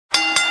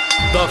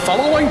The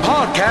following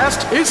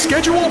podcast is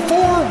scheduled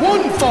for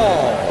one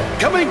fall.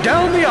 Coming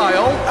down the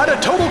aisle at a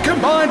total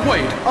combined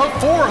weight of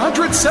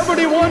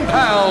 471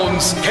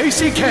 pounds,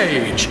 Casey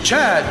Cage,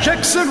 Chad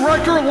Jackson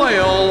Riker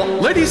Lale.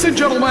 Ladies and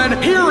gentlemen,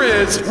 here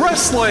is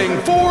Wrestling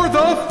for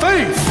the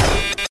Faith.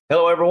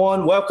 Hello,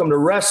 everyone. Welcome to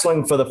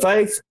Wrestling for the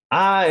Faith.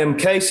 I am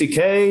Casey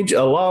Cage,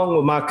 along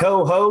with my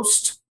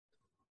co-host.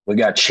 We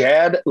got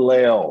Chad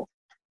Lale.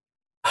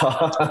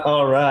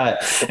 All right.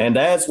 And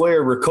as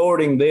we're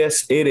recording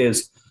this, it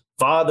is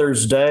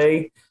Father's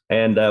Day,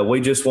 and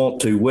we just want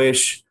to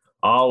wish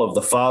all of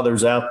the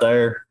fathers out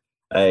there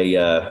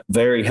a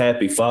very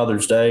happy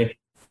Father's Day.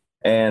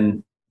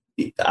 And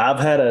I've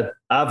had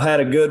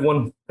a good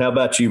one. How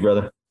about you,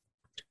 brother?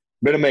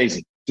 Been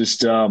amazing.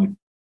 Just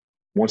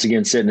once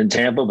again sitting in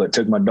Tampa, but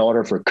took my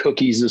daughter for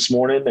cookies this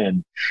morning,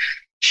 and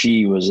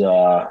she was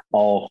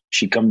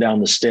she come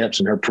down the steps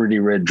in her pretty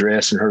red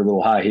dress and her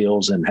little high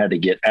heels and had to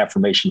get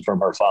affirmation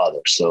from her father.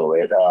 So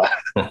it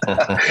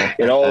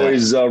it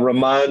always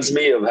reminds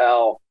me of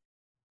how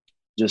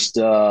just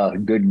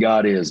good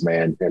God is,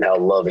 man, and how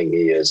loving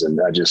he is. And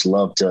I just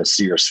love to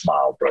see her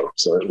smile, bro.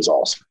 So it was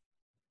awesome.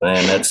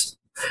 Man,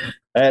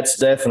 that's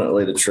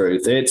definitely the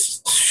truth. It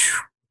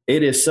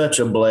is such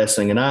a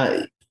blessing. And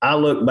I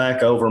look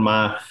back over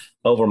my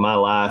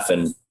life,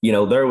 and, you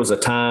know, there was a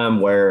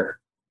time where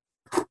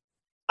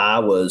I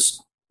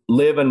was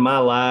living my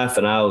life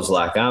and I was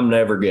like, I'm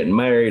never getting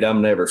married.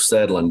 I'm never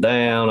settling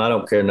down. I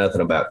don't care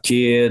nothing about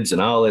kids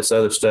and all this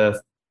other stuff.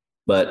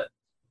 But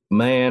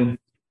man,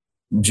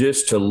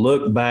 just to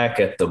look back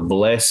at the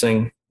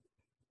blessing,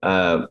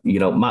 you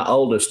know, my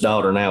oldest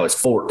daughter now is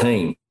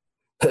 14.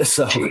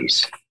 So,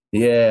 jeez.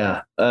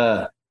 Yeah.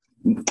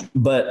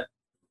 But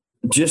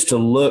just to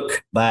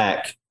look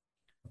back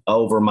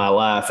over my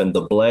life and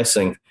the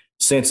blessing,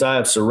 since I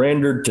have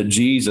surrendered to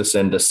Jesus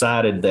and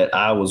decided that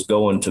I was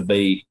going to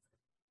be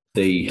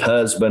the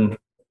husband,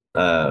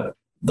 the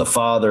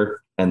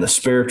father, and the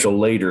spiritual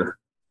leader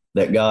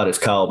that God has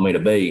called me to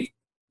be,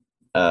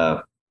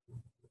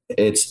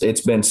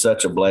 it's been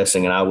such a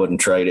blessing, and I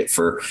wouldn't trade it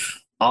for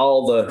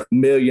all the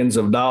millions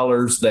of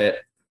dollars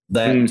that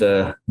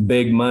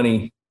big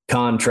money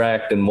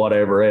contract and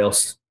whatever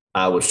else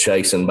I was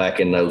chasing back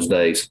in those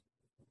days.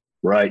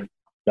 Right.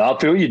 I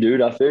feel you,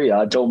 dude. I feel you.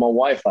 I told my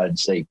wife I'd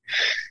say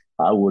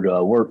I would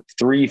work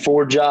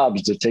 3-4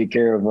 jobs to take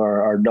care of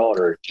our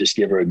daughter, just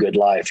give her a good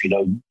life. You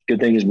know,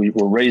 good thing is we're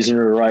raising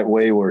her the right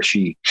way, where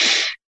she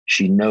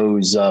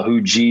knows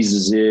who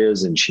Jesus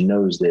is, and she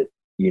knows that,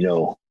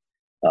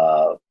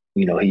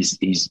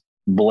 he's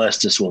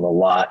blessed us with a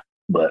lot.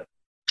 But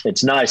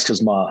it's nice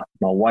because my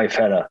wife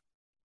had a,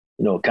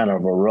 kind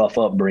of a rough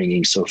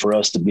upbringing. So for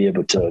us to be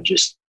able to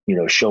just,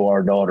 show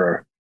our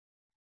daughter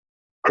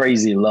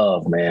crazy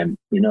love, man.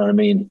 You know what I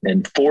mean?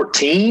 And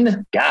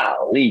 14,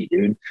 golly,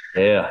 dude.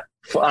 Yeah.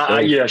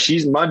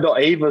 She's my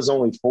daughter. Ava's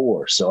only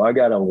 4, so I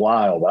got a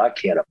while, but I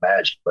can't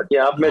imagine. But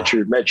yeah, I've met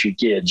your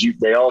kids.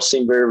 They all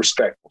seem very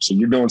respectful. So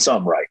you're doing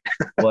something right.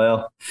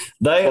 Well,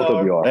 they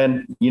are,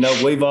 and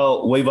we've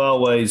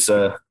always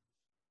tried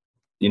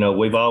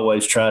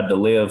to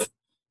live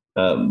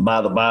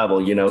by the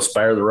Bible.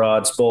 Spare the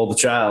rod, spoil the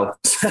child.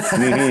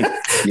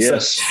 Mm-hmm.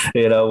 Yes.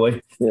 So,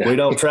 we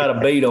don't try to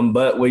beat them,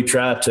 but we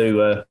try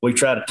to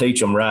teach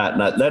them right.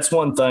 And that's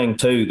one thing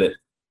too, that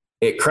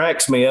it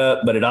cracks me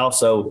up, but it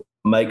also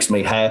makes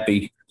me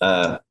happy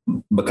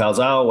because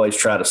I always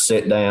try to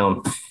sit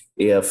down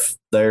if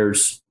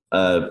there's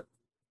a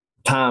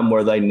time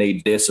where they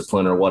need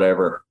discipline or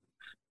whatever.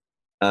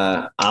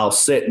 I'll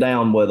sit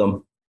down with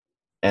them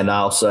and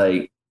I'll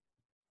say,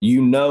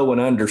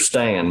 and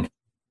understand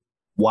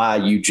why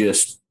you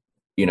just,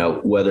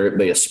 whether it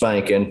be a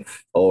spanking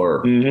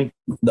or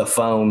the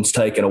phone's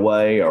taken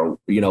away or,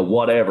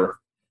 whatever,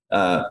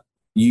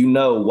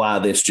 why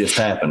this just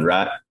happened,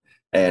 right?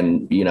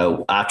 And,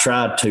 I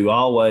try to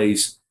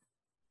always,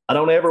 I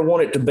don't ever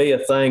want it to be a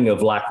thing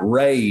of like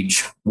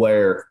rage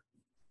where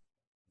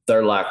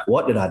they're like,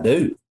 what did I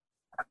do?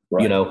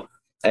 Right.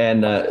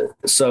 And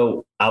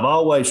so I've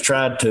always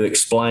tried to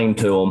explain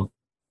to them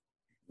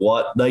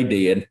what they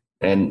did.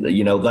 And,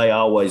 they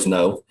always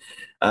know.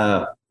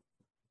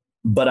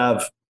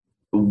 But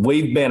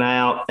we've been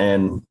out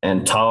and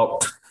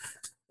talked,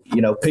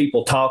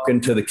 people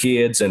talking to the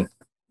kids, and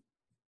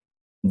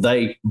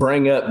they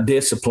bring up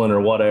discipline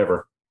or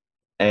whatever.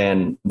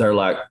 And they're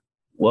like,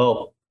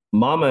 well,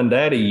 mama and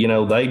daddy,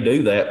 they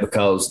do that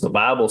because the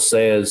Bible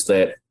says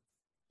that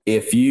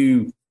if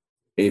you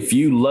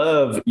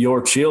love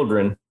your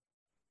children,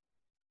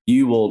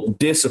 you will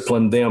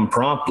discipline them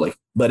promptly.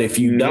 But if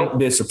you don't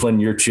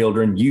discipline your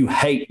children, you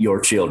hate your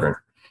children.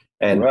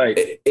 And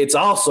right. It's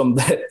awesome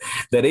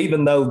that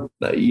even though,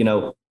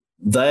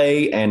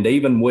 they and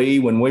even we,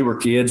 when we were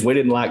kids, we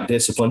didn't like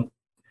discipline,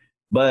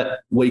 but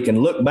we can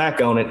look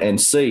back on it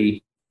and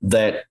see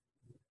that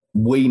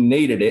we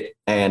needed it.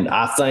 And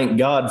I thank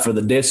God for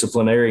the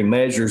disciplinary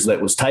measures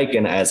that was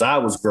taken as I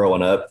was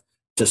growing up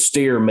to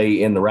steer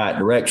me in the right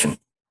direction.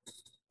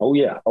 Oh,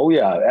 yeah.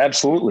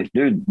 Absolutely,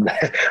 dude.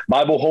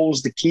 Bible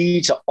holds the key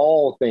to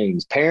all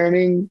things,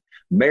 parenting,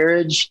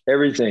 marriage,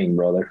 everything,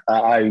 brother.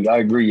 I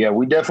agree. Yeah,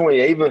 we definitely,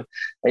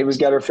 Ava's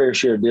got her fair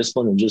share of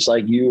discipline. And just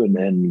like you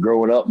and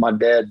growing up, my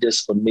dad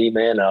disciplined me,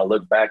 man. And I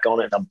look back on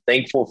it and I'm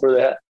thankful for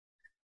that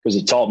because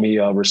it taught me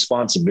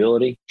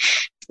responsibility.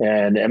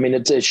 And I mean,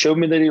 it showed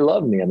me that he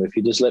loved me. I mean, if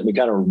he just let me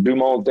kind of do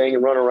my own thing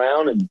and run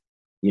around and,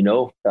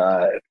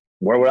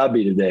 where would I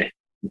be today?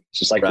 It's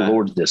just like the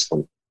Lord's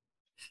discipline.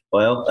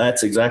 Well,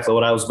 that's exactly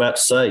what I was about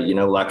to say.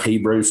 Like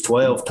Hebrews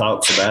 12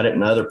 talks about it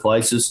in other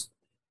places.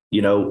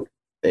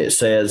 It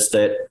says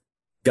that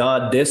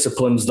God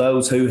disciplines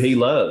those who he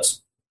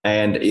loves.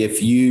 And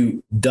if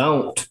you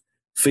don't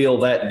feel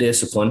that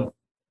discipline,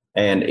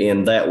 and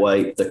in that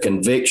way, the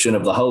conviction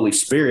of the Holy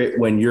Spirit,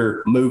 when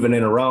you're moving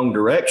in a wrong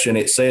direction,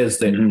 it says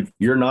that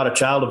you're not a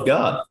child of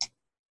God.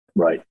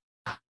 Right.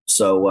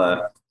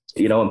 So,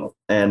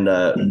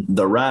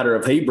 the writer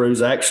of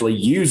Hebrews actually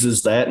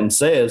uses that and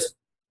says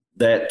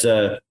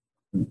that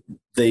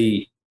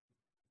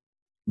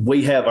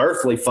we have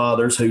earthly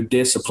fathers who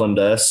disciplined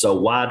us. So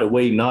why do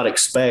we not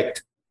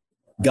expect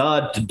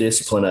God to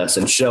discipline us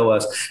and show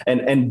us?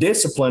 And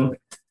discipline,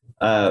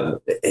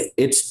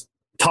 it's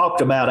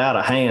talked about out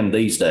of hand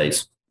these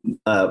days.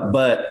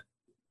 But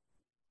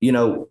we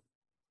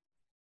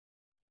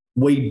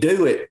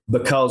do it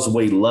because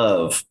we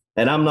love.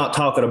 And I'm not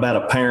talking about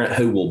a parent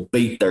who will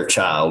beat their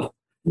child.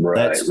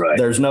 Right.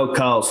 There's no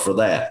cause for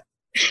that.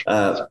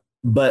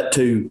 But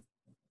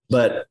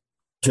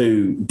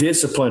to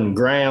discipline,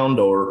 ground,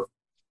 or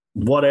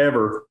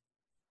whatever,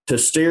 to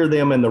steer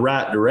them in the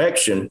right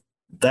direction,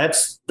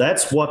 that's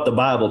what the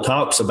Bible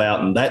talks about,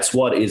 and that's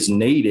what is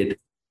needed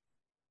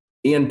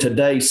in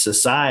today's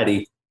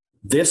society.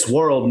 This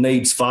world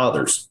needs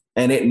fathers,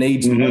 and it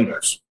needs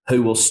mothers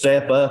who will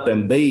step up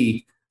and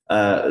be,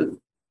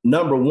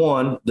 number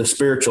one, the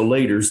spiritual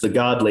leaders, the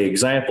godly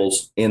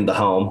examples in the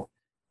home,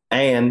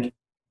 and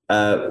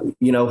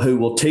who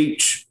will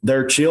teach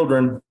their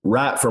children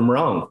right from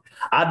wrong.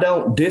 I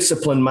don't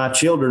discipline my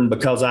children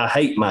because I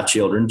hate my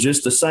children,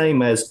 just the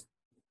same as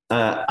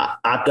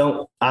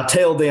I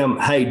tell them,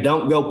 hey,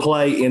 don't go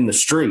play in the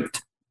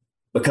street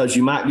because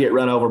you might get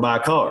run over by a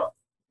car.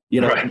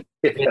 Right.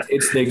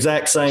 It's the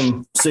exact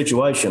same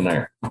situation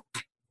there.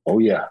 Oh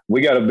yeah.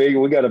 We got a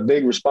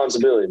big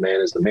responsibility, man,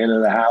 as the man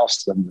of the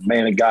house, the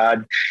man of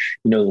God,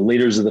 the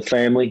leaders of the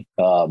family.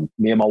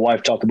 Me and my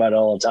wife talk about it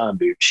all the time,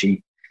 dude.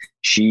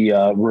 She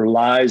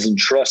relies and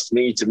trusts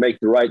me to make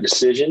the right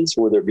decisions,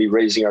 whether it be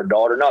raising our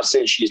daughter. Not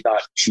saying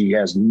she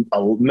has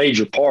a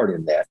major part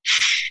in that.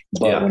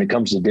 But when it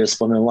comes to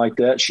discipline and like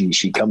that,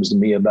 she comes to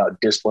me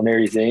about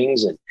disciplinary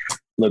things. And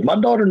look, my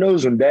daughter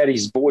knows when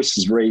daddy's voice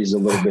is raised a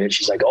little bit.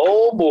 She's like,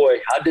 oh boy,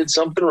 I did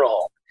something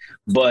wrong.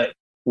 But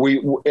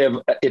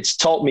it's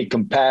taught me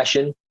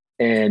compassion.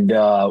 And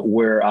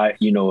where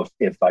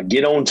if I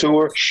get on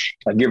to her,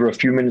 I give her a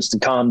few minutes to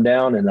calm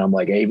down, and I'm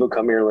like, Ava,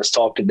 come here, let's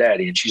talk to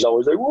daddy. And she's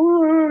always like,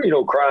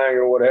 crying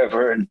or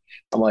whatever. And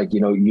I'm like,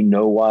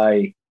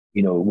 why,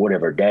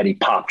 whatever, daddy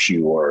popped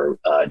you, or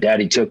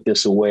daddy took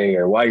this away,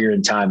 or why you're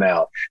in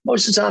timeout.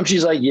 Most of the time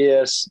she's like,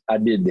 yes, I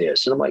did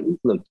this. And I'm like,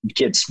 look,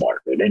 kids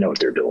smart, man. They know what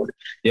they're doing.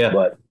 Yeah.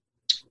 But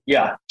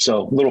yeah,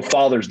 so little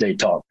Father's Day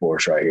talk for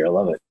us right here. I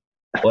love it.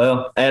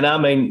 Well, and I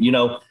mean,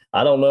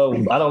 I don't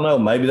know.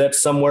 Maybe that's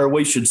somewhere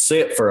we should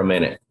sit for a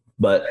minute,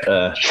 but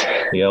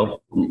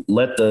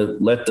let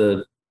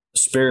the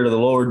Spirit of the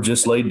Lord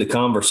just lead the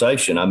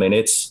conversation. I mean,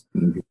 it's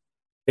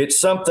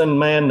something,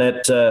 man,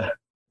 that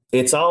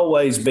it's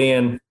always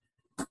been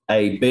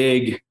a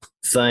big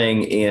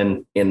thing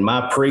in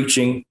my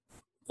preaching.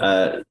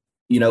 Some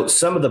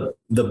of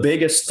the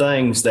biggest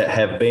things that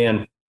have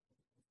been,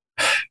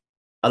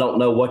 I don't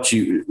know what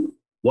you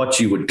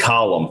would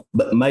call them,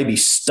 but maybe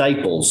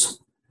staples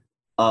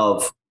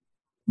of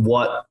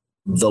what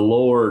the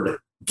Lord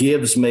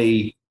gives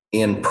me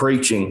in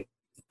preaching,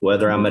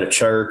 whether I'm at a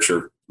church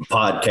or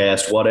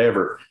podcast,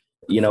 whatever,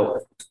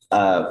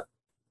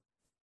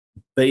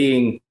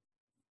 being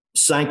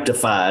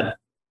sanctified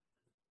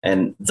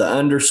and the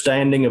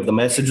understanding of the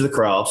message of the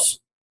cross,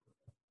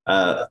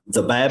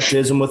 the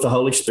baptism with the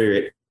Holy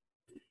Spirit,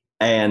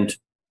 and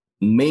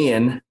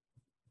men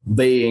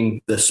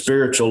being the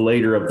spiritual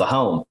leader of the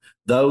home.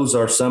 Those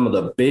are some of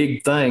the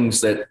big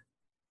things that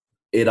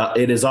it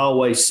has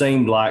always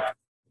seemed like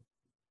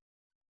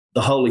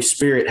the Holy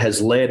Spirit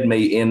has led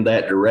me in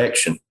that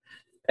direction.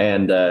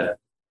 And,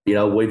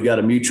 we've got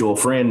a mutual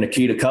friend,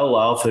 Nikita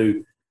Koloff,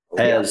 who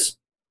has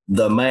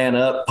the Man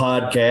Up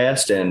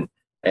podcast,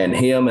 and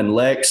him and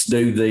Lex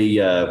do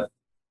the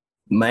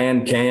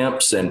man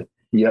camps. And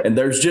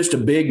there's just a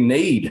big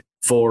need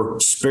for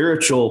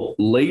spiritual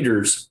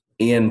leaders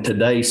in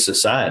today's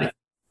society.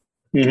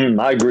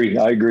 I agree.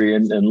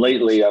 And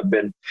lately I've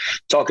been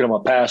talking to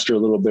my pastor a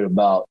little bit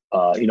about,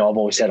 I've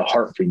always had a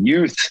heart for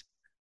youth,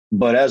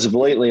 but as of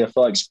lately, I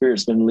feel like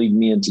Spirit's been leading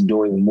me into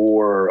doing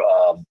more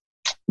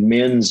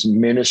men's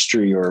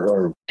ministry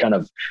or kind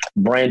of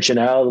branching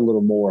out a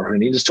little more.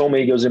 And he just told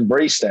me, he goes,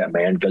 embrace that,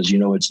 man, because,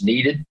 it's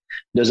needed.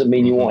 Doesn't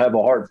mean you won't have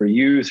a heart for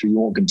youth or you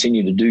won't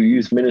continue to do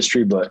youth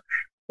ministry, but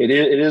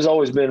it has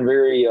always been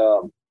very,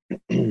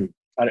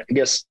 I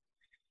guess,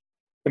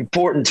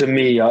 important to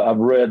me. I've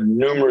read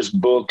numerous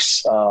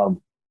books.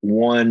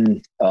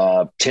 One,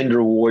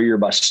 Tender Warrior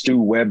by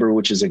Stu Weber,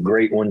 which is a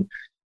great one.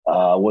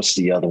 What's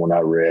the other one I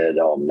read?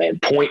 Oh man,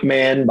 Point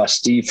Man by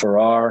Steve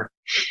Farrar.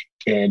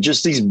 And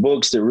just these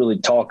books that really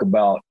talk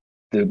about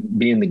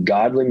being the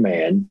godly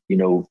man,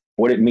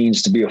 what it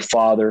means to be a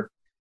father,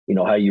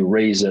 how you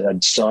raise a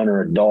son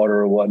or a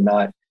daughter or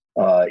whatnot,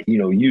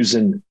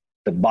 using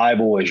the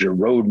Bible as your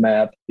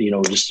roadmap,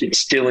 just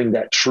instilling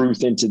that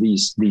truth into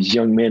these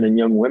young men and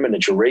young women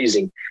that you're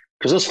raising.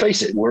 Because let's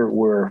face it,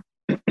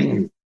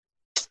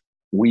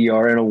 we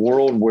are in a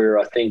world where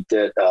I think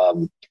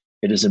that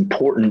it is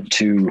important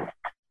to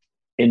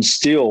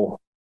instill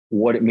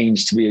what it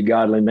means to be a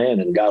godly man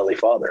and godly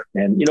father.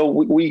 And,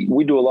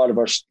 we do a lot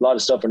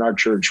of stuff in our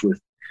church with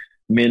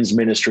men's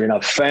ministry. And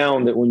I've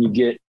found that when you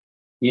get,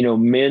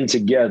 men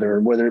together,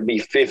 whether it be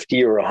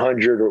 50 or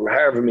 100 or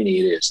however many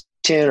it is,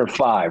 10 or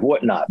 5,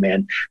 whatnot,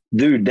 man,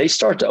 dude, they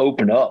start to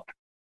open up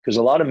because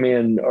a lot of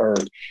men are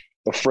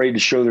afraid to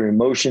show their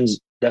emotions.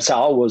 That's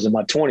how I was in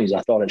my 20s.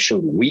 I thought it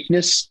showed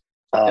weakness.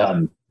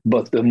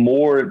 But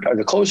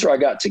the closer I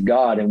got to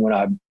God, and when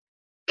I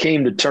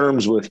came to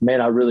terms with,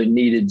 man, I really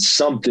needed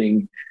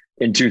something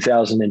in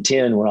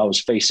 2010 when I was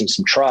facing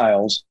some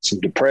trials, some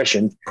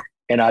depression.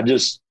 And I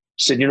just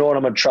said, you know what,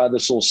 I'm going to try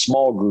this little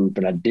small group.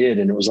 And I did.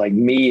 And it was like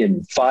me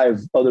and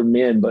 5 other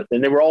men,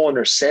 and they were all in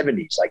their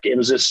 70s. Like it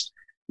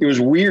was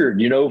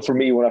weird, for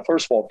me when I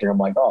first walked in. I'm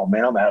like, oh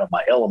man, I'm out of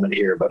my element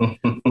here. But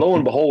lo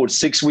and behold,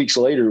 6 weeks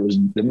later, it was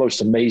the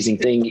most amazing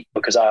thing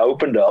because I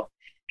opened up.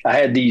 I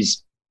had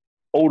these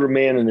older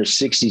men in their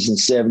 60s and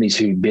 70s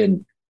who'd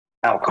been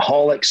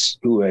alcoholics,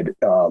 who had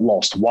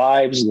lost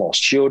wives,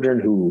 lost children,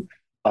 who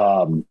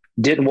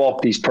didn't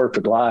walk these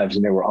perfect lives,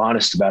 and they were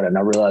honest about it. And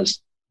I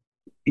realized,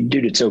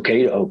 dude, it's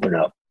okay to open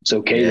up. It's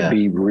okay to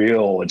be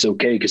real. It's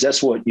okay because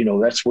that's what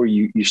that's where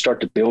you start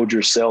to build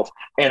yourself.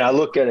 And I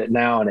look at it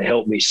now, and it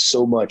helped me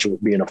so much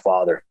with being a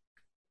father.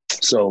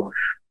 So,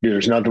 dude,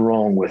 there's nothing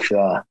wrong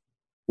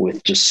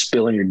with just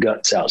spilling your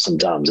guts out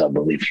sometimes, I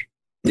believe.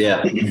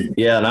 Yeah.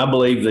 Yeah. And I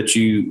believe that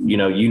you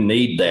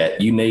need that.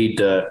 You need,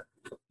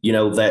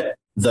 that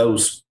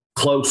those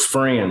close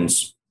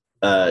friends,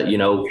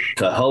 to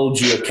hold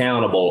you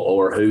accountable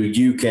or who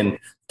you can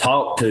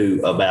talk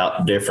to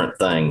about different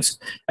things.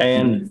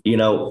 And,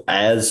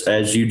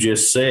 as you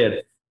just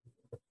said,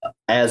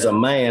 as a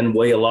man,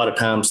 we a lot of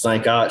times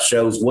think, it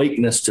shows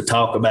weakness to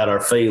talk about our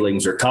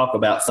feelings or talk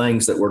about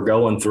things that we're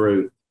going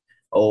through,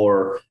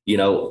 or,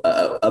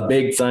 a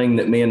big thing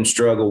that men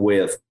struggle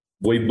with.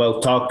 We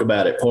both talked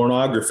about it,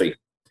 pornography.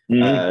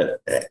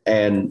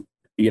 And,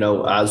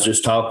 I was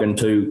just talking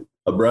to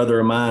a brother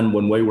of mine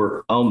when we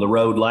were on the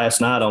road last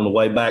night on the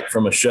way back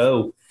from a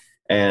show.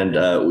 And,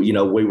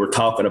 we were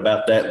talking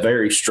about that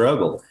very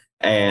struggle.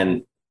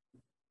 And,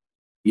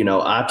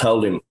 I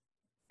told him,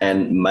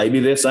 and maybe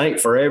this ain't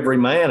for every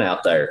man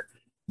out there,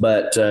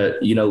 but,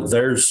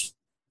 there's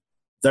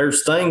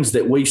things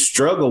that we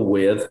struggle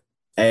with.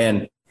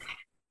 And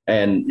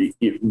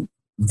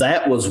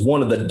that was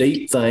one of the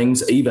deep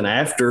things, even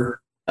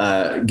after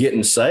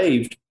getting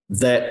saved,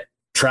 that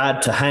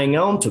tried to hang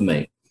on to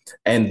me.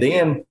 And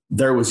then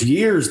there was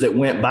years that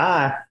went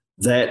by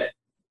that,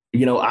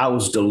 I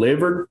was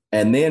delivered.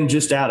 And then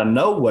just out of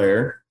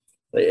nowhere,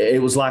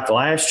 it was like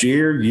last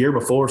year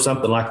before,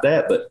 something like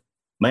that. But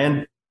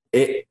man,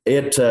 I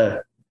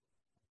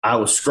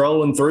was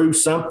scrolling through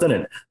something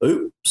and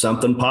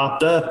something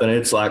popped up, and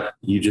it's like,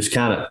 you just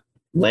kind of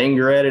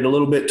linger at it a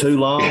little bit too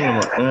long.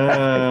 I'm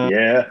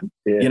like,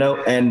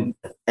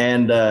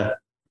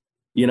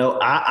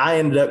 I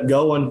ended up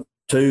going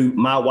to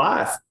my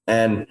wife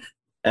and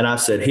I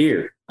said,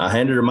 here, I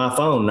handed her my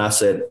phone and I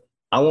said,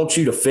 I want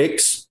you to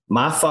fix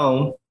my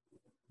phone,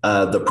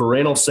 the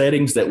parental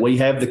settings that we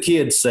have the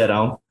kids set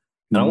on.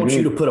 And I want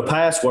you to put a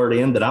password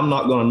in that I'm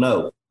not going to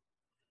know.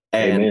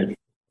 And,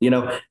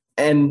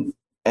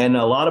 and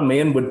a lot of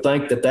men would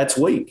think that that's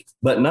weak,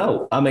 but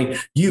no, I mean,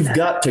 you've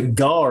got to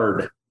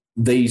guard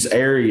these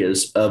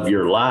areas of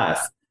your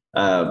life.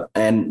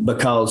 And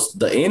because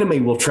the enemy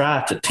will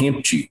try to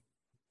tempt you.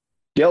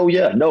 Oh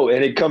yeah, no.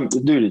 And it comes,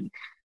 dude,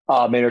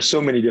 man, there's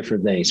so many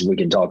different things we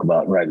can talk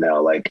about right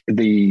now. Like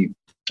I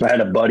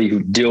had a buddy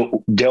who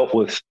dealt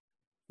with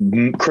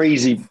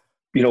crazy,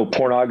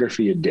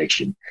 pornography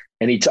addiction.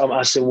 And he told me,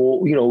 I said,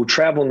 well,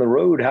 traveling the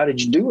road, how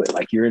did you do it?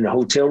 Like you're in a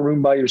hotel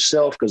room by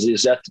yourself? Because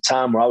it's at the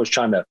time where I was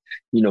trying to,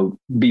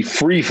 be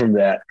free from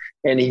that.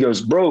 And he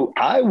goes, bro,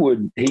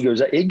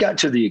 it got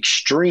to the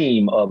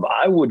extreme of,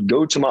 I would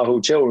go to my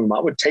hotel room. I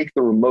would take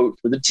the remote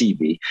for the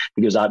TV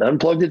because I'd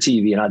unplug the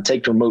TV and I'd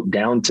take the remote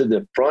down to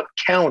the front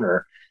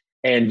counter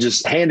and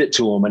just hand it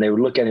to him. And they would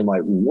look at him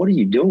like, what are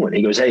you doing?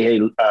 He goes, hey,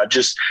 I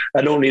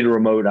don't need a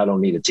remote. I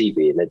don't need a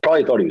TV. And they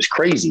probably thought he was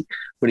crazy,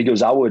 but he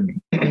goes, I would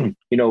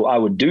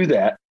do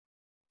that.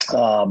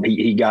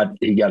 He got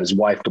his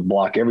wife to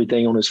block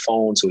everything on his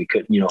phone so he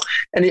couldn't,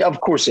 and of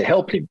course it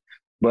helped him.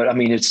 But I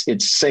mean, it's the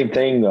same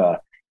thing,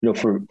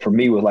 for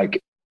me with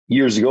like,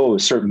 years ago, it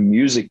was certain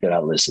music that I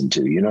listened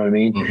to, you know what I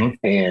mean? Mm-hmm.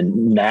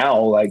 And now,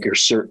 like,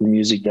 there's certain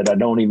music that I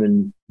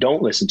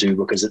don't listen to,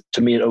 because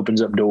to me, it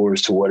opens up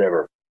doors to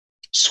whatever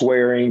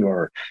swearing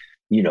or,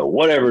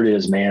 whatever it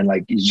is, man.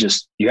 Like, it's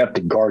just, you have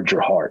to guard your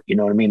heart. You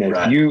know what I mean? If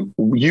Right. you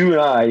and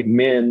I,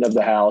 men of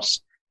the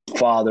house,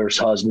 fathers,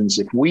 husbands,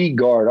 if we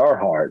guard our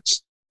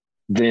hearts,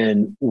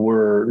 then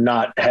we're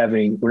not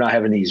having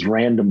these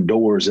random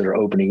doors that are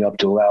opening up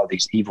to allow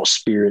these evil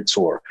spirits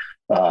or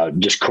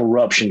just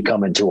corruption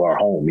come into our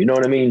home. You know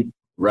what I mean?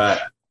 Right.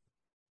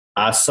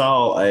 I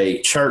saw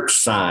a church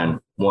sign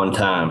one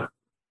time,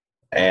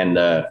 and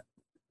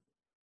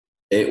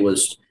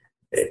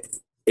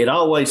it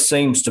always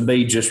seems to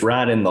be just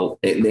right in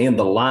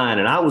the line.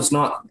 And I was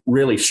not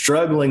really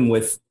struggling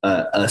with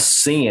a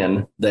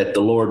sin that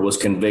the Lord was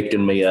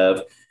convicting me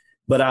of,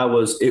 but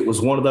it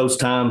was one of those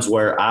times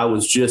where I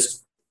was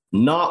just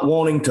not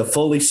wanting to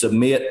fully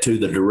submit to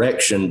the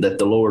direction that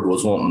the Lord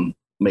was wanting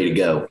me to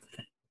go.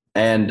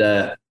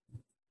 And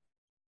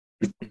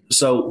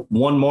so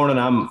one morning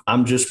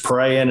I'm just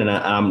praying, and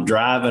I'm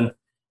driving,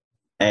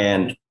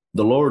 and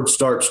the Lord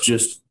starts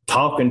just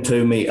talking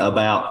to me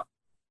about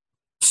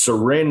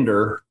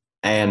surrender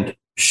and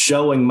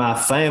showing my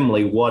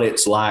family what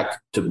it's like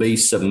to be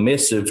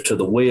submissive to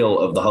the will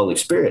of the Holy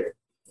Spirit.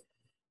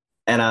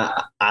 And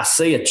I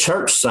see a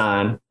church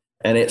sign,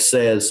 and it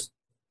says,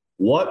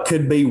 "What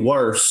could be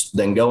worse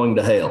than going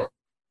to hell?"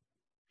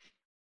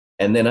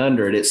 And then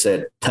under it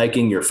said,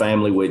 "Taking your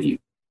family with you."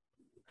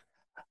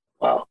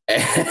 Wow.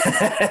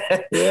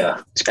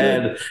 Yeah.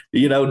 And,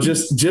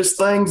 just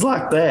things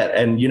like that.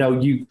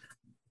 And,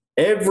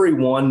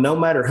 everyone, no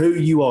matter who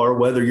you are,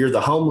 whether you're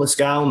the homeless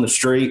guy on the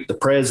street, the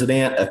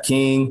president, a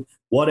king,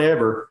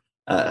 whatever,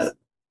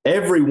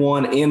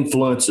 everyone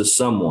influences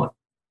someone.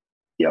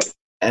 Yep.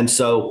 And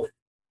so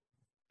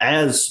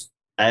as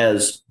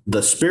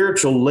the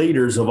spiritual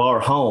leaders of our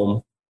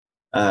home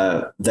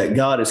that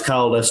God has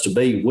called us to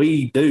be,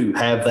 we do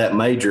have that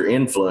major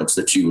influence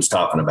that you was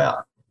talking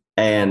about.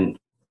 And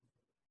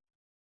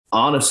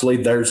honestly,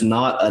 there's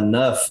not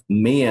enough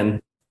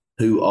men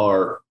who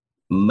are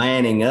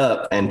manning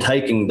up and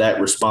taking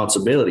that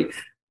responsibility.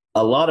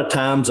 A lot of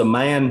times a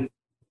man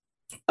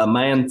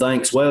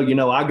thinks, well,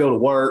 I go to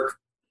work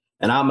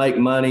and I make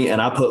money and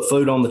I put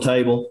food on the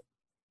table.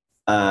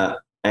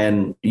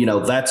 And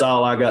that's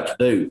all I got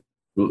to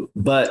do.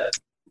 But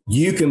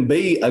you can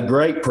be a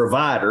great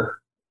provider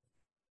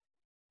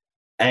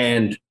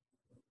and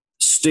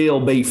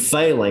still be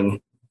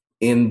failing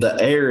in the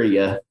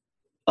area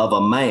of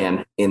a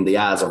man in the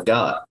eyes of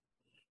God.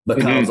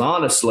 Because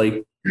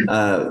honestly,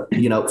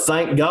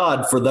 thank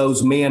God for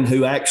those men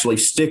who actually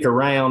stick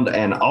around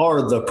and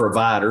are the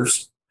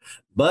providers.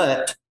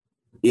 But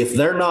if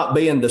they're not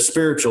being the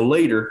spiritual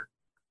leader,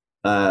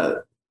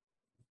 then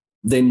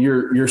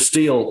you're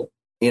still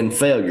in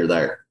failure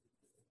there.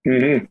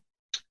 Mm-hmm.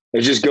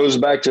 It just goes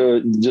back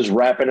to just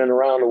wrapping it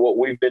around to what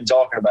we've been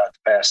talking about the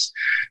past,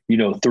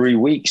 3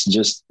 weeks,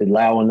 just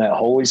allowing that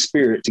Holy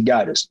Spirit to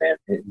guide us, man,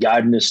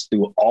 guiding us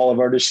through all of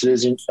our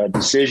decisions.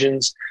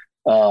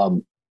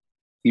 And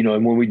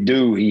when we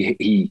do,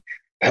 he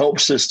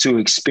helps us to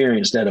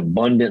experience that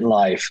abundant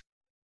life.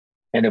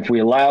 And if we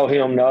allow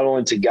him not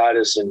only to guide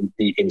us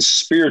in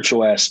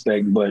spiritual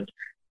aspect, but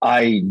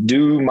I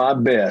do my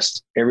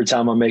best every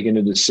time I'm making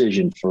a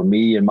decision for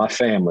me and my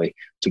family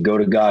to go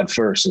to God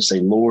first and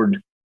say,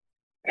 Lord,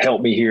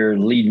 help me here,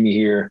 lead me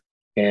here.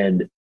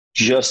 And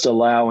just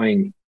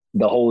allowing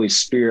the Holy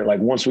Spirit, like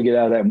once we get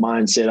out of that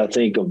mindset, I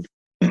think of,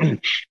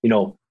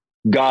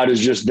 God is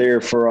just there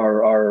for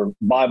our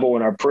Bible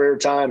and our prayer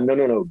time.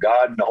 No.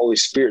 God and the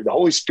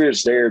Holy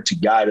Spirit's there to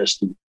guide us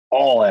through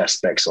all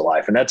aspects of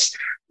life. And that's,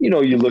 you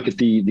look at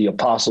the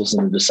apostles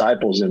and the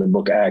disciples in the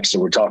book of Acts that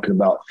we're talking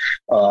about,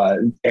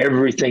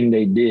 everything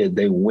they did,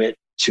 they went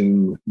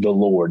to the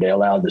Lord. They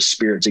allowed the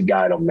Spirit to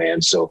guide them,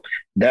 man. So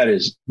that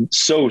is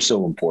so,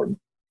 so important.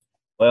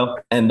 Well,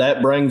 and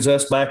that brings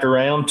us back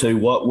around to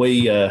what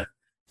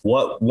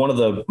one of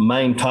the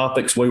main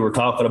topics we were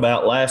talking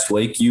about last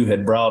week. You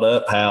had brought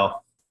up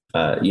how,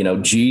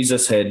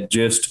 Jesus had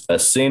just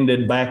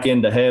ascended back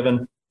into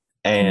heaven,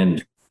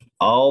 and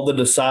all the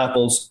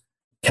disciples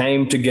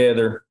came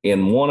together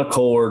in one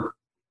accord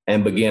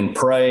and began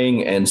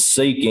praying and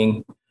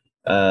seeking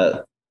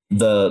the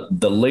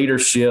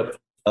leadership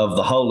of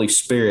the Holy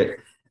Spirit.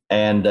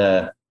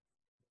 And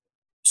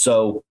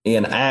so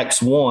in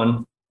Acts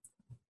 1,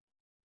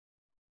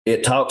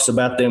 it talks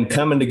about them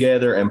coming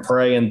together and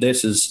praying.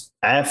 This is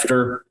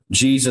after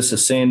Jesus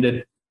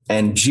ascended,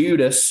 and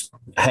Judas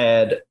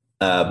had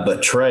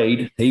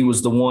betrayed. He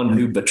was the one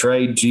who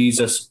betrayed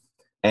Jesus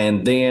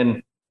and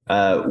then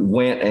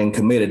went and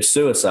committed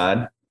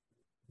suicide.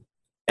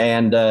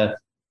 And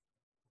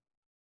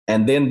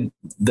then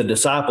the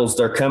disciples,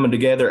 they're coming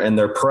together and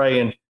they're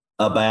praying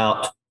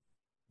about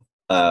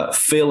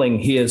filling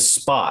his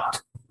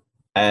spot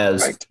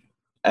as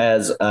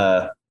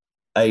a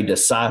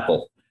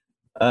disciple.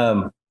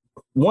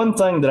 One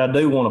thing that I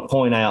do want to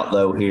point out,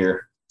 though,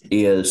 here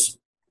is,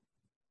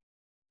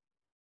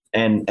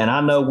 and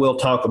I know we'll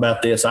talk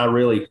about this, I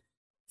really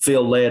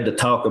feel led to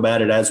talk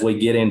about it as we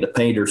get into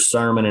Peter's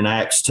sermon in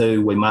Acts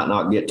 2. We might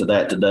not get to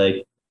that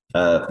today.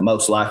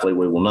 Most likely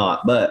we will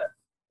not. But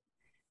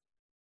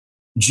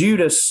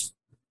Judas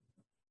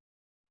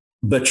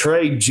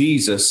betrayed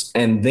Jesus,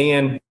 and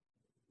then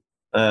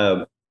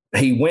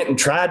he went and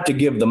tried to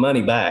give the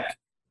money back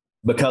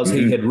because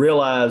he had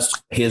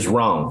realized his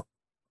wrong.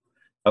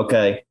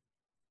 Okay.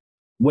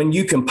 When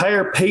you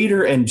compare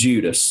Peter and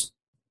Judas,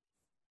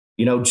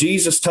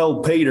 Jesus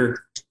told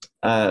Peter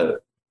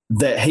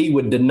that he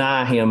would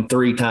deny him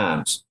 3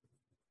 times.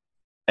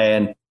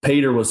 And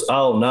Peter was,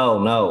 oh,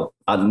 no,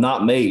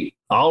 not me.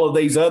 All of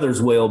these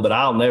others will, but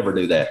I'll never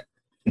do that.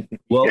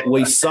 Well,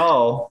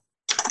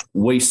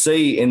 we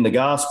see in the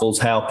Gospels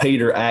how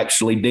Peter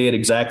actually did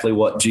exactly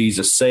what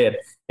Jesus said,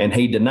 and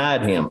he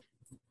denied him.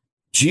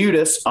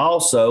 Judas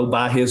also,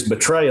 by his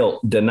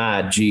betrayal,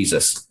 denied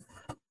Jesus.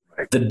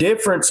 The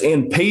difference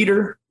in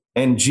Peter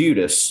and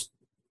Judas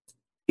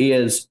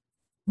is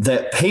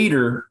that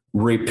Peter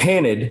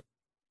repented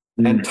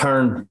and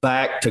turned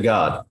back to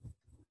God.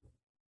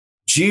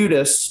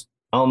 Judas,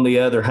 on the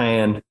other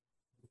hand,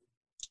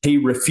 he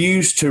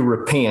refused to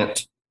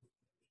repent,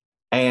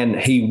 and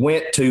he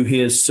went to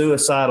his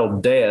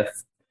suicidal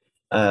death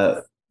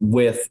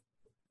with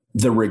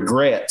the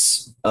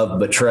regrets of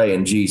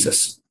betraying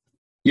Jesus.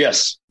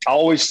 Yes, I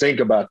always think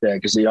about that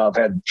because I've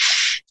had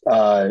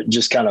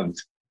just kind of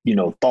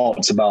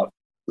thoughts about,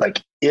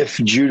 like, if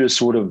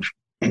Judas would have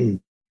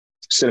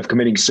instead of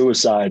committing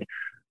suicide,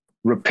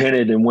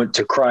 repented and went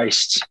to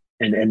Christ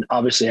and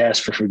obviously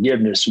asked for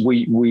forgiveness,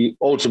 we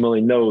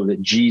ultimately know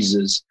that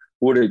Jesus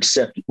would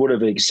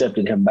have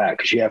accepted him back.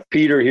 Because you have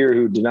Peter here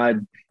who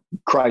denied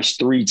Christ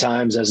 3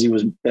 times as he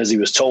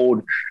was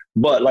told.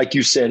 But like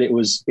you said, it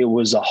was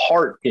a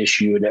heart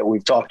issue that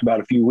we've talked about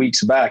a few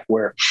weeks back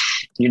where,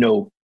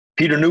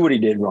 Peter knew what he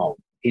did wrong.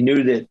 He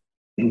knew that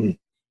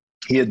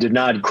he had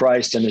denied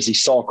Christ. And as he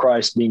saw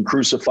Christ being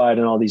crucified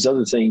and all these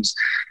other things,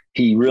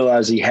 he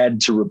realized he had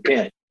to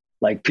repent.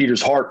 Like,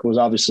 Peter's heart was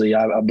obviously,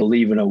 I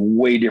believe, in a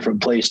way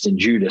different place than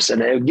Judas.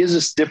 And it gives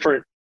us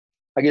different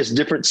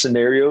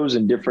scenarios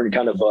and different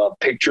kind of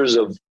pictures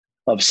of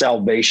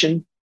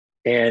salvation.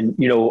 And,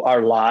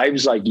 our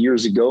lives, like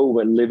years ago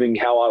when living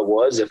how I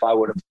was, if I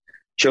would have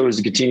chose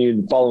to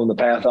continue following the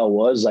path I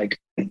was, like,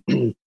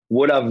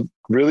 would I've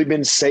really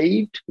been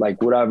saved?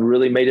 Like, would I've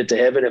really made it to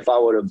heaven if I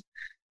would have,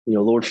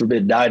 Lord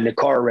forbid, died in a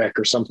car wreck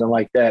or something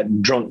like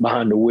that, drunk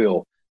behind the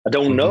wheel? I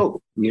don't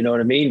know, you know what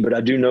I mean? But I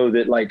do know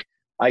that, like,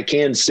 I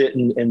can sit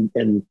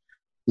and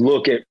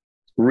look at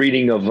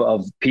reading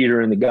of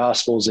Peter in the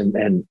Gospels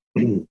and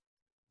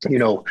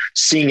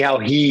seeing how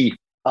he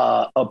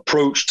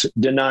approached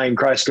denying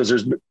Christ. Because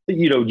there's,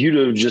 you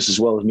know just as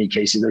well as me,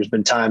 Casey, there's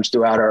been times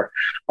throughout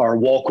our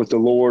walk with the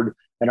Lord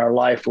and our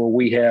life where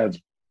we have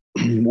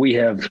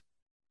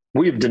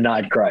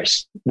denied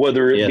Christ,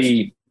 whether it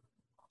be,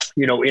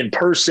 in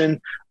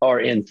person or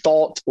in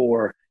thought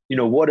or,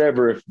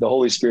 whatever. If the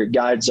Holy Spirit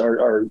guides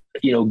or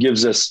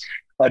gives us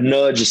a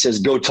nudge that says,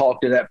 go talk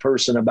to that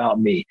person about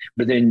me,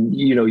 but then,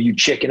 you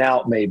chicken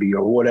out maybe,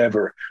 or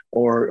whatever,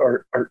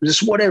 or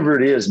just whatever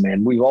it is,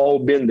 man. We've all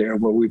been there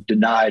where we've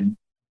denied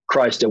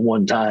Christ at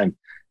one time,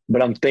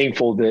 but I'm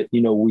thankful that,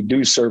 we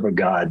do serve a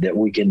God that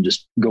we can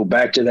just go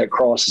back to that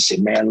cross and say,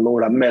 man,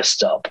 Lord, I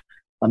messed up.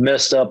 I am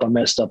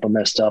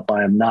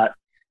not,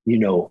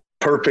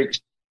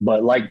 perfect,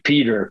 but like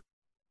Peter,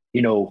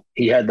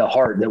 he had the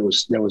heart that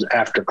was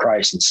after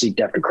Christ and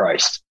seeked after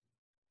Christ.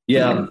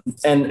 Yeah.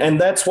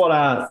 And that's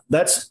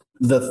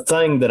the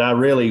thing that I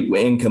really,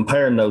 in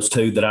comparing those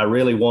two, that I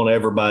really want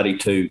everybody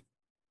to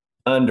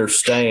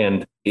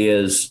understand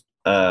is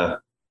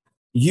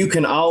you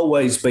can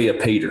always be a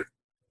Peter.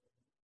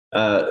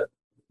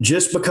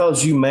 Just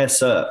because you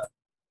mess up,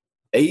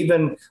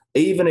 even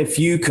if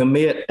you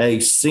commit a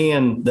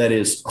sin that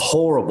is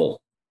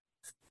horrible,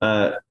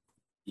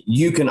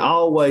 you can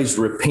always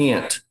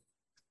repent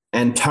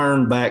and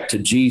turn back to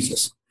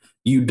Jesus.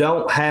 You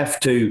don't have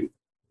to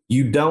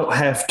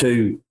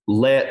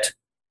let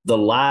the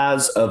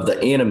lies of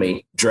the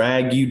enemy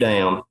drag you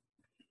down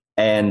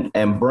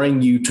and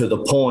bring you to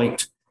the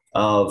point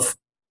of,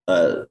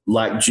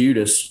 like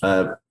Judas,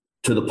 to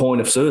the point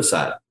of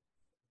suicide.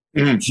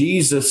 Mm-hmm.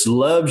 Jesus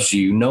loves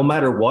you no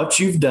matter what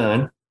you've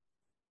done.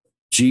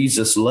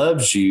 Jesus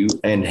loves you,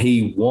 and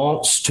he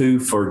wants to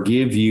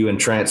forgive you and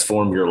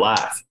transform your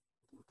life.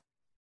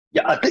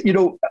 Yeah, I think,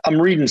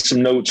 I'm reading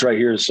some notes right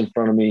here. It's in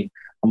front of me.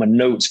 I'm a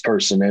notes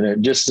person, and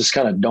it just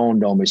kind of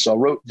dawned on me. So I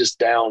wrote this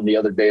down the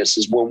other day. It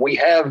says, when we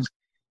have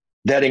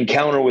that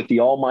encounter with the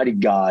Almighty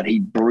God, he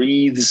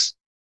breathes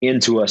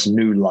into us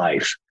new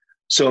life.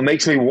 So it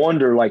makes me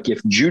wonder, like,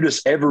 if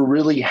Judas ever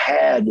really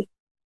had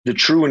the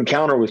true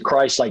encounter with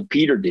Christ like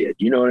Peter did,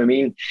 you know what I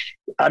mean?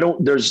 I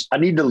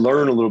need to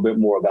learn a little bit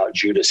more about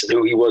Judas and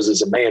who he was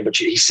as a man, but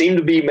he seemed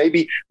to be,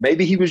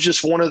 maybe he was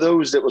just one of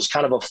those that was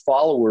kind of a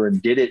follower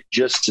and did it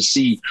just to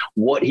see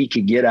what he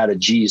could get out of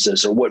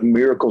Jesus or what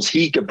miracles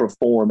he could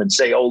perform and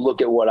say, oh,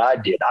 look at what I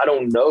did. I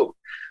don't know.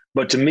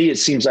 But to me, it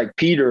seems like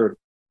Peter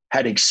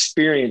had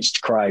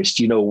experienced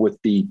Christ,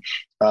 with the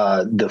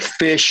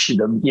fish,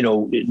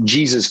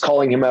 Jesus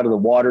calling him out of the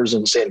waters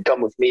and saying,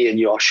 come with me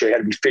and I'll show you how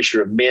to be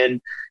fisher of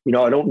men.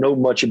 I don't know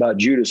much about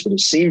Judas, but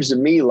it seems to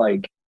me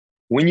like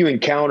when you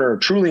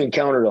truly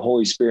encounter the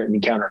Holy Spirit and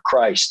encounter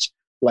Christ,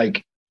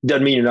 like,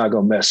 doesn't mean you're not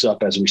going to mess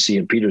up as we see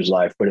in Peter's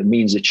life, but it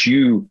means that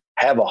you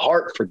have a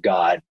heart for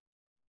God.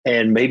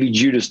 And maybe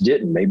Judas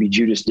didn't. Maybe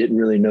Judas didn't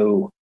really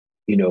know,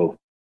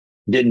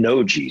 didn't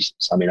know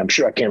Jesus. I mean, I'm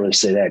sure I can't really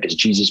say that because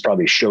Jesus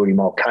probably showed him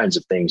all kinds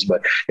of things,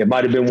 but it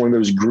might have been one of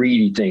those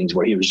greedy things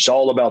where he was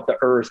all about the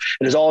earth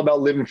and it's all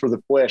about living for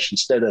the flesh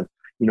instead of,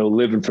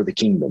 living for the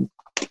kingdom.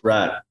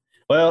 Right.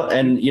 Well,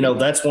 and,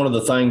 that's one of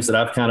the things that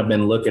I've kind of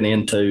been looking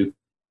into.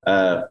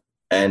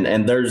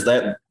 And there's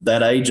that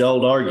age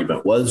old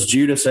argument. Was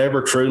Judas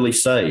ever truly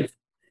saved?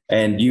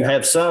 And you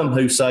have some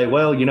who say,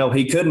 well,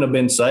 he couldn't have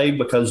been saved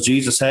because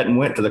Jesus hadn't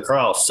went to the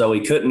cross. So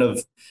he couldn't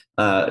have,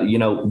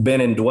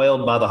 been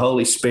indwelled by the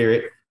Holy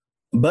Spirit.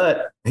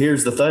 But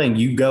here's the thing.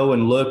 You go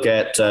and look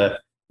at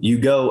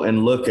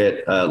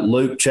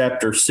Luke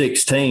chapter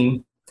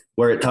 16,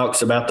 where it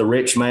talks about the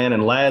rich man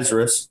and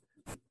Lazarus,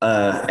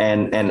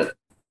 and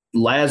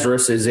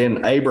Lazarus is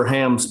in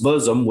Abraham's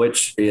bosom,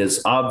 which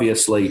is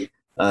obviously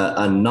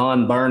a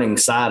non-burning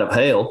side of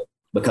hell,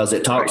 because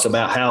it talks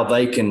about how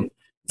they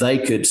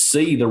could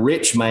see the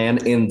rich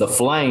man in the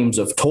flames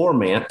of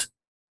torment,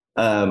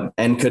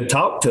 and could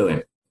talk to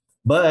him.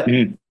 But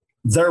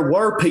there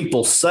were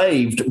people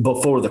saved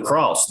before the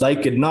cross. They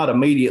could not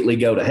immediately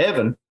go to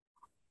heaven,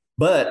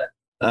 but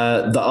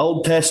the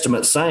Old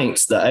Testament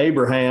saints, the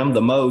Abraham,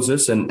 the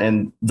Moses,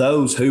 and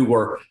those who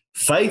were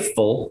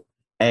faithful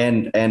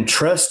and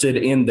trusted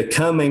in the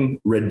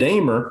coming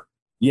Redeemer,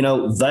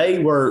 they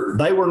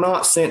were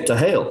not sent to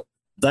hell.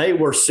 They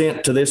were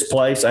sent to this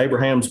place,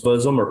 Abraham's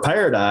bosom or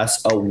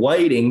paradise,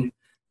 awaiting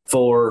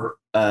for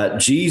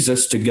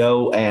Jesus to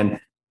go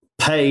and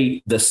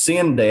pay the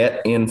sin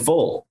debt in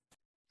full.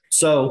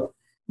 So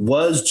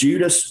was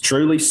Judas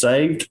truly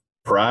saved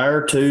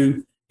prior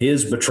to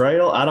his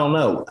betrayal? I don't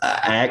know.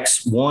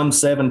 Acts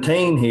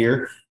 1:17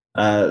 here,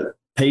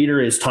 Peter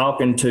is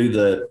talking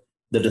to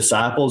the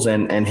disciples,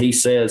 and he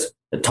says,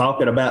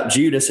 talking about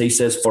Judas, he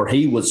says, for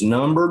he was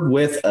numbered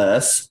with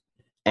us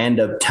and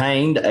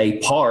obtained a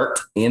part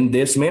in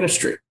this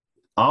ministry.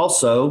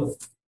 Also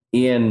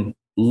in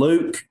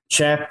Luke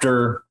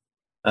chapter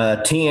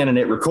 10, and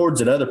it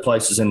records at other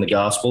places in the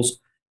Gospels,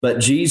 but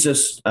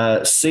Jesus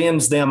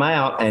sends them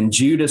out, and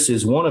Judas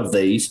is one of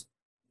these,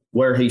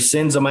 where he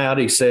sends them out.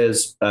 He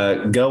says,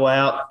 go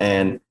out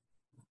and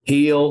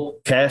heal,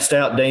 cast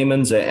out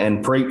demons,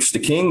 and preach the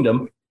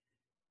kingdom.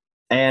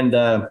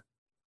 And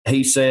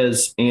he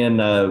says in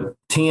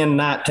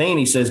 10:19,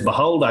 he says,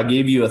 behold, I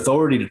give you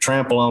authority to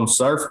trample on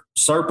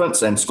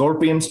serpents and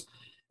scorpions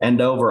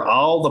and over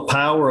all the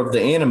power of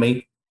the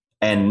enemy,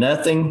 and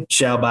nothing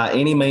shall by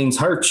any means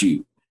hurt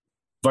you.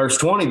 Verse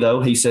 20,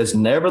 though, he says,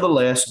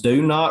 nevertheless,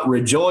 do not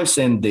rejoice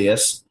in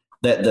this,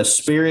 that the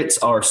spirits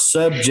are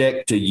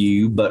subject to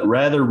you, but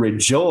rather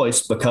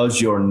rejoice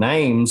because your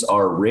names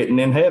are written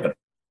in heaven.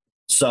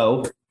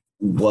 So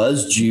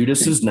was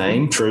Judas's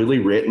name truly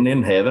written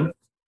in heaven?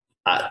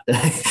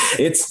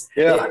 It's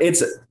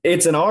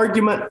an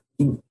argument,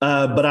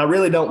 but I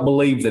really don't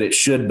believe that it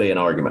should be an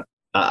argument.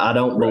 I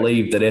don't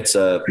believe that it's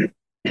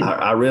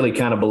I really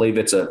kind of believe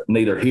it's a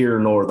neither here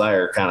nor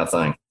there kind of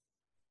thing.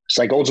 It's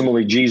like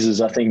ultimately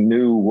Jesus, I think,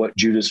 knew what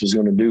Judas was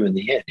going to do in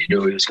the end. He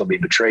knew he was going to be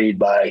betrayed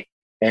by,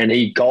 and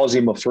he calls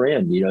him a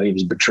friend. He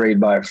was betrayed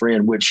by a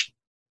friend, which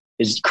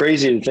is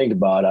crazy to think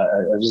about. I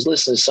was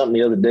listening to something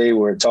the other day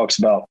where it talks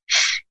about,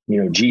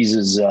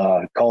 Jesus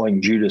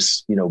calling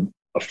Judas,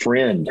 a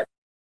friend.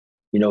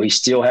 He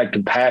still had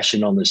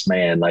compassion on this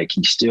man. Like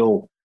he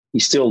still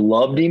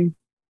loved him,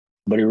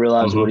 but he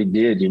realized what he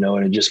did,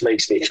 and it just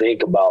makes me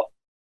think about,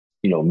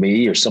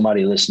 me or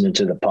somebody listening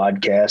to the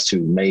podcast who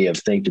may have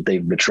think that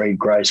they've betrayed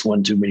Christ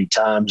one too many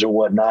times or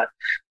whatnot.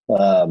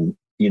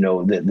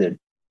 That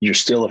you're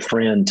still a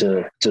friend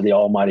to the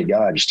Almighty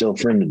God. You're still a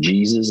friend to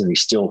Jesus, and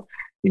he's still,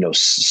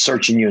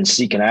 searching you and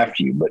seeking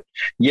after you. But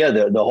yeah,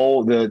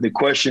 the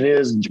question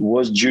is,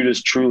 was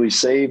Judas truly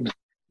saved?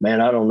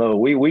 Man, I don't know.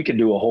 We could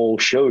do a whole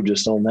show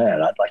just on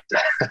that.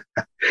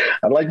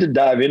 I'd like to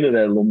dive into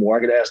that a little more.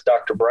 I could ask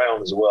Dr.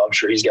 Brown as well. I'm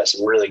sure he's got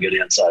some really good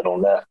insight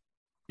on that.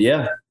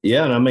 Yeah.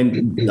 And I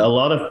mean, a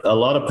lot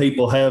of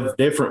people have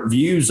different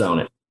views on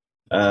it.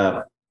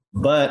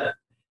 But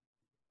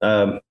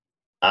I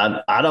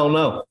don't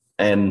know.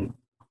 And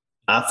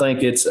I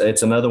think it's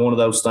another one of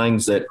those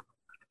things that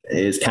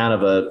is kind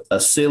of a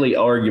silly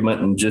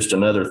argument and just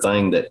another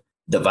thing that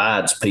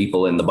divides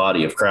people in the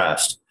body of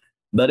Christ.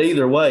 But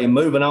either way,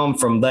 moving on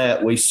from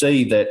that, we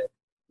see that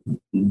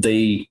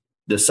the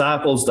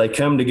disciples, they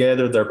come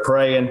together, they're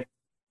praying,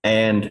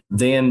 and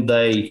then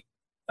they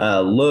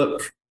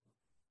look,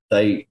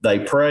 they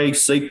pray,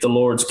 seek the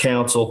Lord's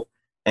counsel,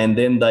 and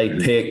then they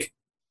pick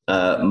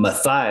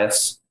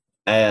Matthias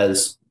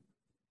as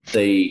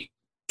the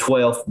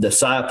 12th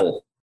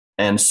disciple.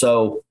 And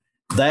so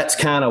that's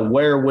kind of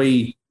where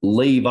we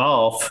leave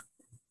off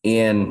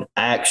in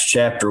Acts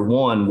chapter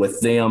 1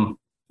 with them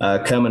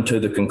coming to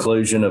the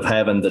conclusion of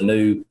having the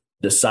new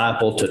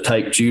disciple to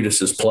take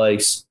Judas's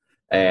place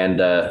and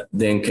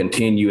then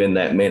continue in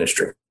that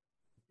ministry.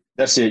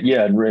 That's it.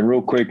 Yeah. And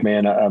real quick,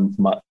 man,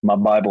 my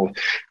Bible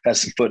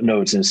has some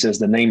footnotes, and it says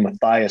the name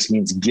Matthias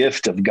means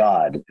gift of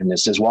God. And it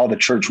says, while the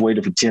church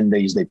waited for 10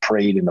 days, they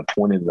prayed and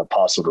appointed an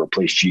apostle to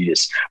replace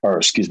Judas.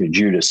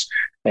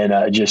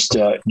 And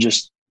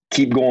just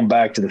keep going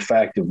back to the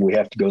fact that we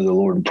have to go to the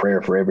Lord in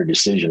prayer for every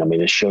decision. I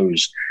mean, it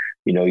shows,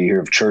 you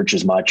hear of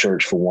churches, my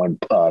church for one,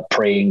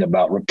 praying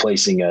about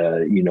replacing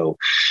an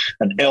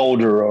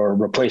elder or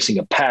replacing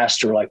a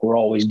pastor. Like, we're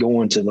always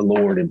going to the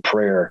Lord in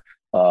prayer.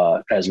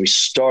 As we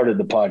started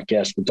the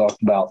podcast, we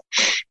talked about,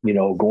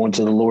 going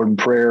to the Lord in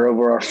prayer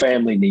over our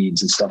family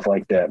needs and stuff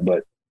like that.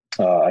 But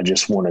I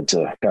just wanted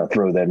to kind of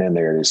throw that in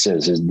there. It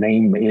says his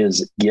name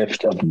is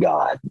Gift of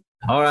God.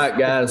 All right,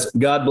 guys.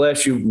 God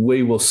bless you.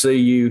 We will see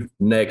you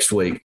next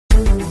week.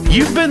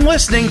 You've been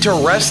listening to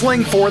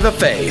Wrestling for the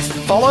Faith.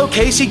 Follow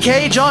Casey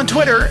Cage on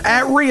Twitter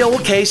at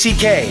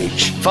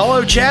RealCaseyCage.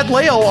 Follow Chad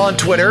Lale on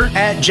Twitter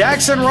at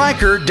Jackson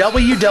Riker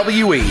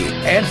WWE.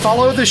 And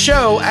follow the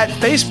show at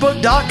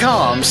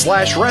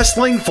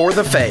Facebook.com/Wrestling for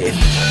the Faith.